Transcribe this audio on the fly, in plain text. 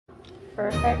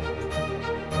Perfect.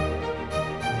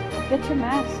 Get your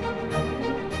mask.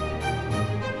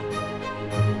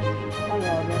 I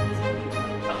love it.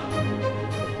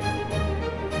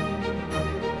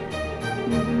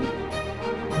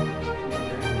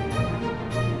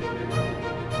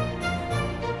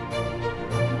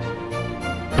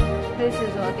 This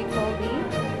is what they call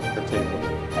A table.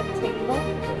 a table.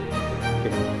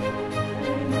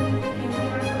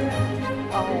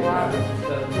 Oh wow.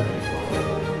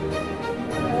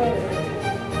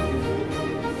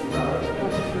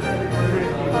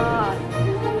 Ah.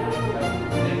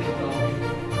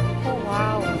 Oh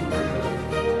wow.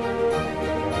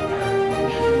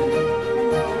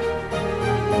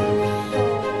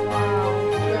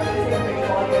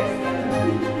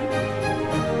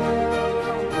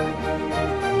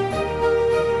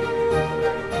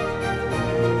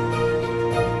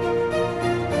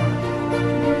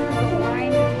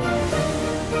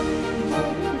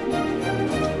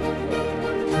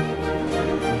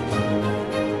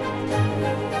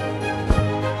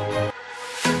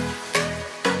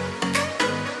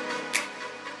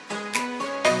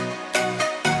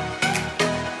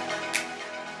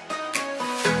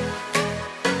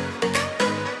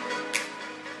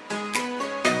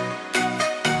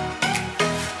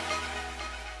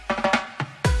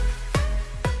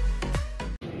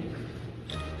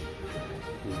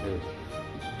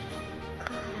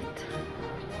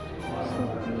 So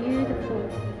beautiful.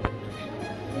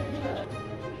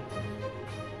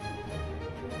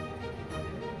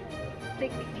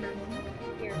 Take pictures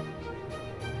here.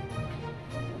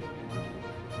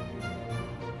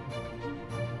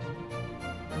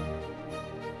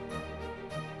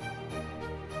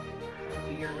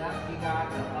 To your left, you got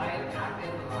the live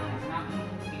active Lions Mountain.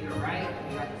 To your right,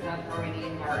 you got the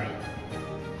subterranean garden.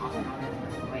 Also known as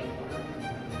the lake.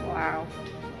 Wow.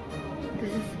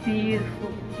 This is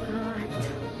beautiful. God.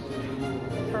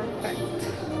 Perfect.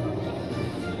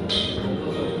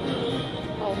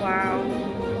 Oh wow.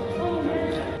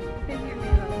 In your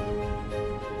middle.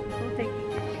 We'll take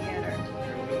pictures together.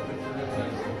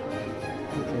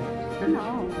 No,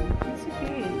 it's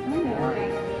okay. Don't worry.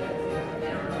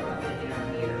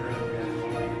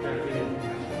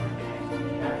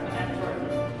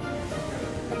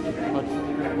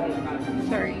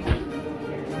 Sorry.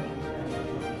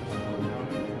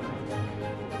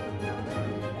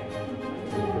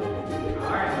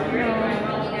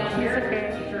 It's okay.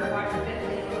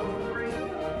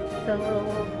 So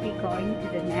we'll be going to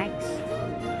the next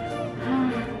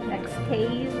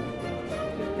cave,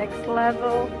 next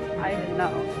level. I don't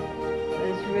know.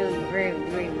 It's really, really,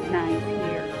 really nice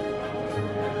here.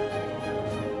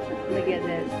 Look at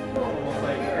this.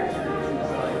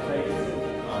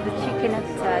 The chicken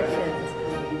obsession.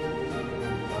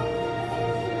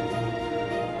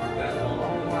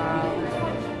 Oh wow.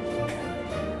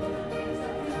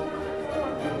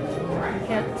 I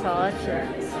can't touch it.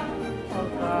 Oh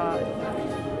god.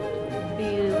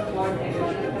 Beautiful.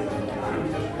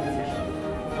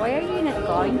 Why are you not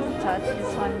going to touch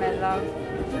this one, my love?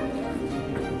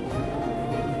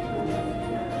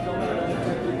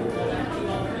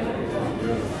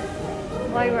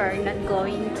 Why are you not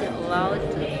going to allow it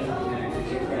to?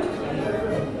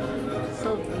 So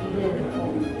beautiful.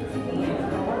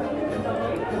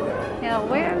 Yeah,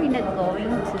 where are we not going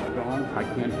to? I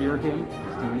can't hear him.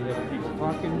 There's too many other people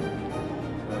talking.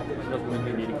 It doesn't mean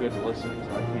they need a good listen, so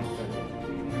I can't touch it.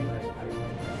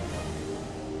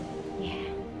 Yeah.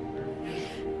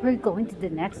 We're going to the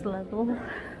next level.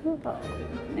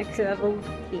 Next level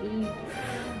cave.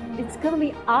 It's gonna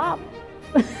be up.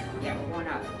 Yeah, we're going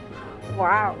up.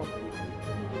 Wow.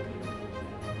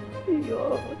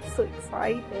 Yo, I'm so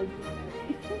excited.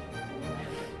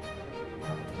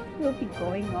 We'll be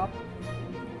going up.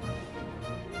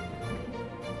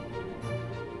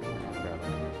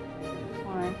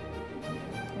 Why?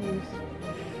 Please.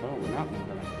 Oh, we're not.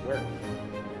 Where?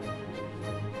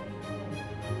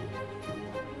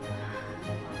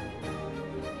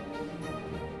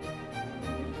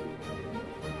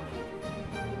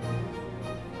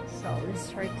 So let's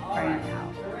try to find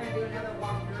out. So we're going to do another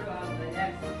walkthrough of the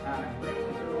next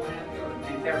room.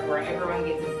 And therefore everyone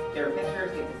gets their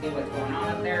pictures, gets to see what's going on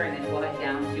up there, and then we'll head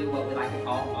down to what we like to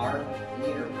call our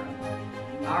theater room.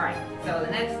 Alright, so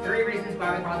the next 3 reasons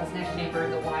why we call this next chamber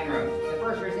the wine room. The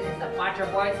first reason is the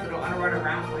Voids, little underwater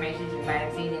round formations you might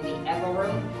have seen in the Echo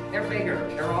room. They're bigger,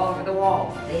 they're all over the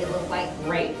walls. They look like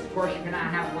grapes. Of course, you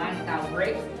cannot have wine without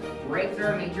grapes. Grapes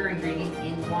are a major ingredient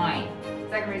in wine.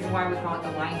 Second reason why we call it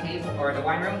the wine table or the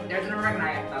wine room, there's an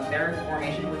aragonite of their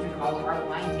formation, which we call our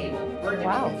wine table. We're to be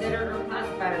considered or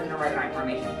classified as an aragonite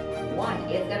formation. One,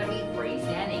 it's going to be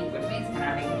freestanding, which means it's going to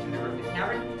have a kitchen roof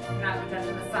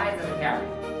cavern.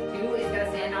 2 is going to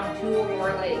stand on 2 or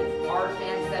more legs. R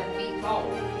stands 7 feet tall,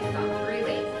 stands on 3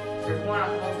 legs. There's one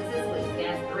on the coast of Sicily,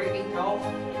 stands 3 feet tall,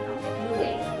 stands on 2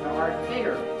 legs. So R is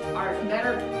bigger, R is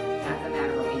better, that's a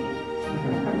matter of opinion.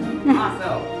 Also,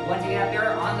 once you get up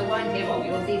there on the wine table,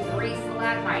 you'll see 3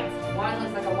 stalagmites. 1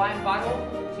 looks like a wine bottle,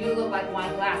 2 look like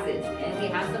wine glasses, and we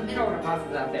have some mineral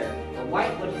deposits out there. The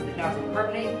white, which is the calcium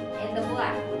carbonate, and the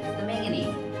black, which is the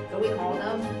manganese. So we call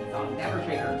them salt pepper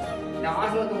shakers. Now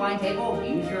also at the wine table,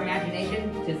 use your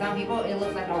imagination. To some people, it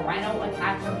looks like a rhino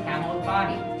attached to a camel's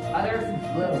body. Others,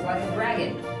 it looks like a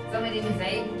dragon. Some even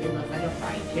say it looks like a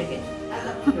fried chicken. That's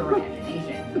up to your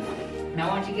imagination. Now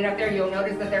once you get up there, you'll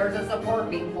notice that there is a support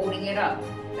beam holding it up.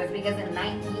 That's because in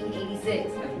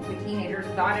 1986, a group of teenagers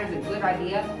thought it was a good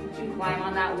idea to climb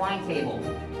on that wine table.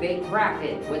 They cracked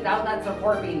it. Without that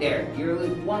support beam there, you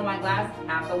lose 1 wine glass,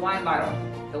 half the wine bottle.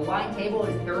 The wine table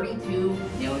is 32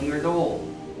 million years old.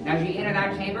 Now as you enter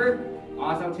that chamber,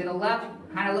 also to the left,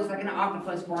 kind of looks like an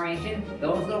octopus formation.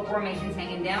 Those little formations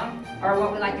hanging down are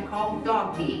what we like to call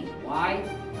dog teeth. Why?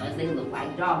 Because they look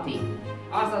like dog teeth.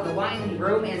 Also, the wine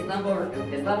room is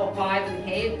level 5 in the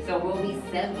cave, so we'll be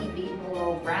 70 feet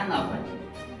below ground level.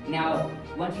 Now,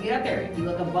 once you get up there, if you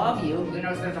look above you, you'll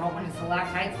notice there's a whole bunch of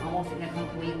stalactites almost in a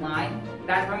complete line.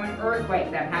 That's from an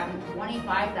earthquake that happened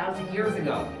 25,000 years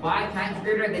ago. 5 times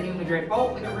greater than New Madrid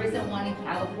Fault, with a recent one in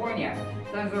California.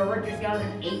 So there's a Richter scale of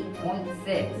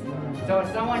 8.6. So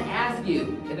if someone asks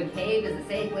you if a cave is a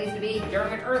safe place to be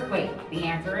during an earthquake, the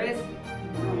answer is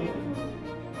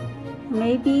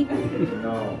Maybe.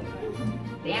 No.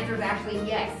 the answer is actually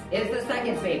yes. It is the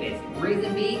second safest.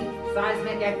 Reason being,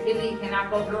 seismic activity cannot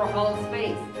go through a hollow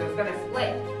space. So it's going to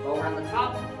split. Go around the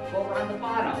top, go around the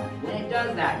bottom. When it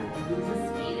does that, it loses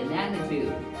speed and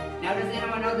magnitude. Now does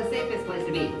anyone know the safest place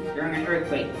to be during an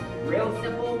earthquake? Real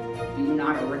simple, do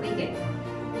not overthink it.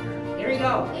 Here you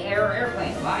go,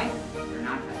 airplane. Why? You're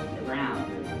not touching the ground.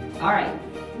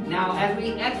 Alright, now as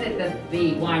we exit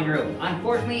the wine room,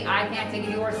 unfortunately I can't take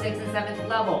you to your 6th and 7th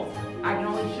levels. I can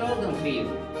only show them to you.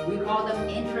 We call them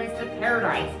entrance to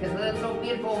paradise because they look so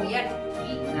beautiful, yet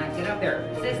we cannot get up there.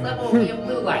 6th level will be a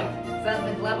blue light.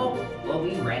 7th level will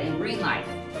be red and green light.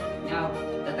 Now,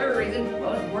 the third reason,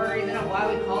 most important reason of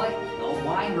why we call it the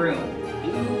wine room.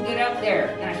 You get up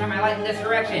there. Can I shine my light in this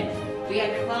direction? We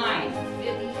have to climb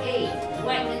 58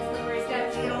 wet and slippery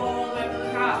steps to get all the way up to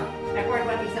the top. And of course,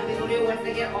 what some people do once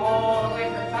they get all the way to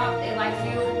the top, they like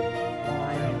to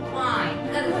climb.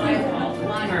 That is why it's called the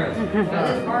wine room. Now,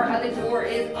 this part of the tour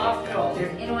is optional. If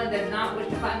there's anyone that does not wish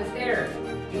to climb the stairs,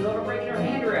 you go to break your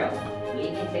handrail. We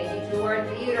can take you to our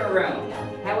theater room.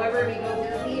 However, if you go to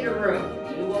the theater room,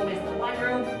 you will miss the wine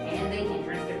room and the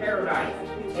entrance to paradise.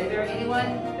 Is there anyone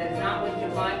that does not wish to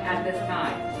climb at this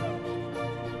time?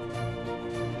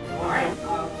 Alright, turn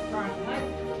on the light,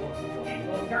 and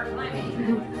we'll start climbing.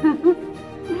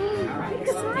 Alright,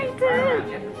 Excited!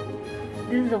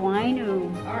 This is the wine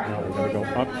room. Alright, Now we're going to go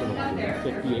up to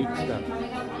the 58 steps.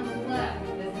 Coming up on the left,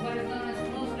 this is what is known as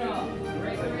bluestone.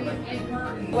 Draperies and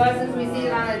curtains. Well, since we see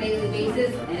it on a daily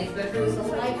basis, and especially with some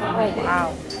light behind it,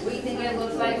 wow. we think it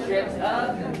looks like strips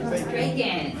of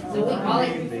bacon. So we call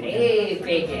it cave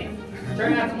bacon.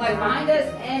 Turn out some light behind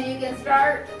us, and you can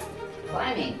start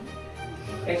climbing.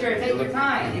 Make sure to take your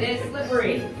time. It is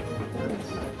slippery.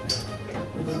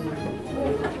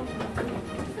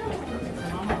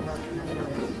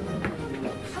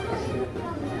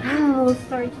 I'll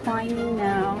start climbing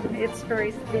now. It's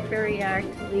very slippery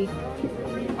actually.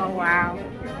 Oh wow.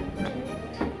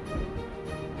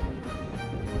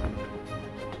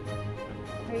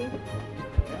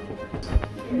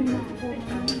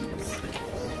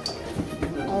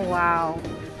 Oh wow.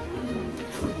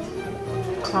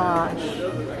 Gosh.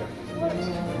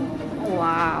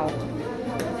 Wow.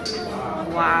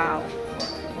 Wow.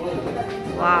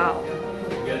 Wow.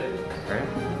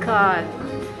 God.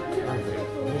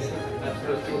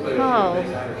 Oh.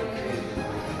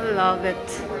 I love it.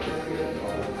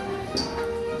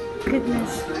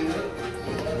 Goodness.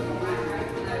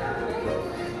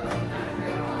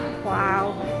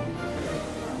 Wow.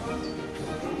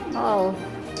 Oh.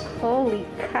 Holy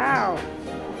cow.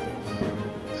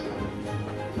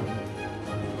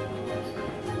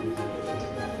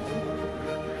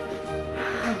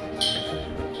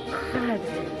 God.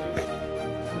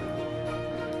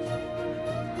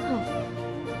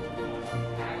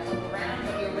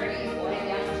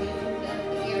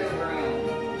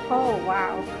 Oh,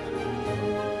 wow.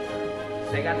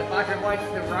 So you got the quadrant whites to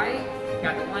the right,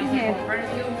 got the wine table in front of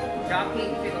you, drop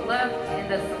peak to the left, and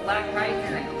the stalactites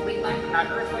and the complete line from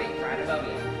that earthquake right above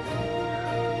you.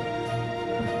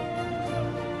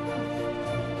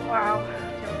 Wow.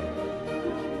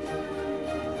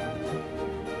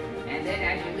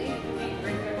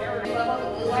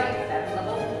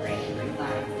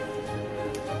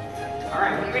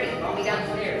 ready, follow me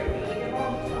downstairs.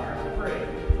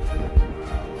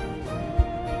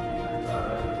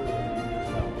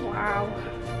 Wow.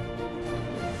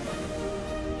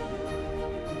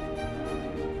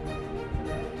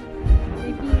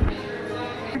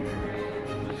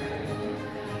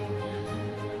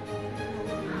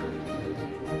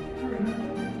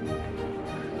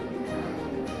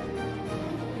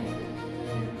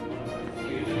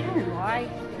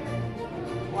 Alright.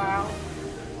 Wow.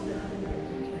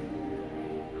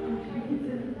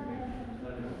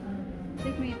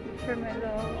 Take me a picture,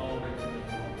 Melo.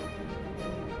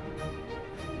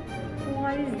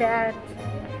 What is that?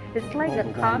 It's like a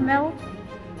camel.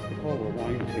 They call it a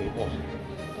wine table.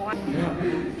 What?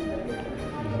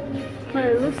 But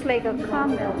it looks like a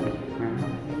camel.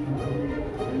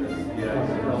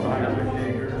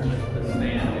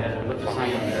 Look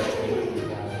behind there.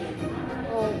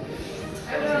 Oh.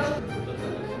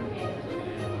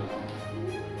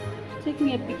 Take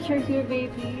me a picture here,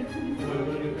 baby.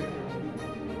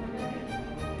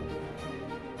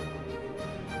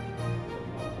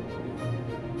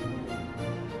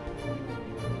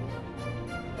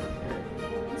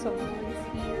 So it's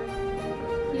here.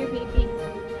 Here, baby.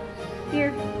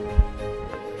 Here.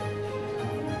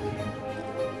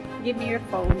 Give me your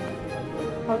phone.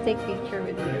 I'll take picture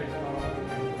with you.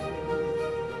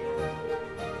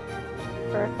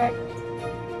 Perfect.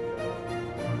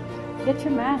 Get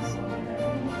your mask.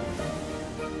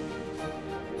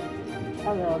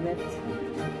 A little bit.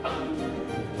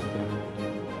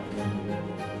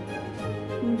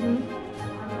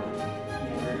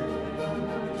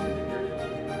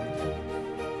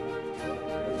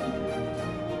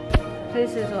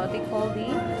 This is what they call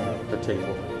The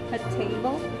table. a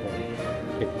table.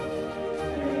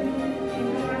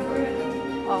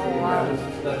 Oh wow.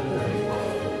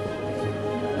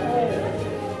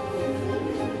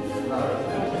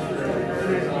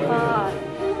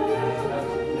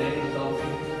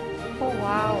 Oh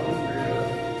wow.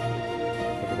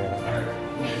 Look at that.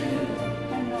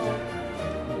 I know.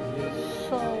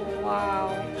 So wow.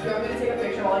 Do you want me to take a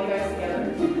picture of all you guys together?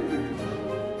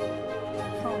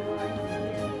 So nice.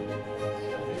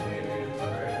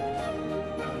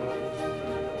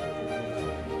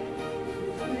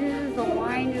 This is the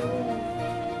wine room.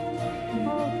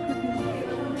 Oh goodness.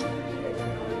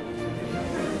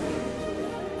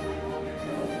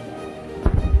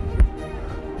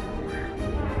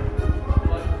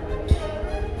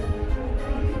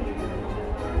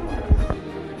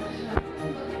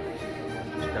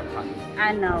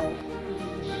 I know.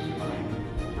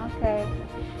 Okay.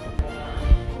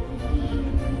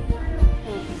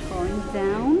 We'll be going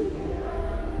down.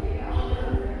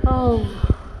 Oh.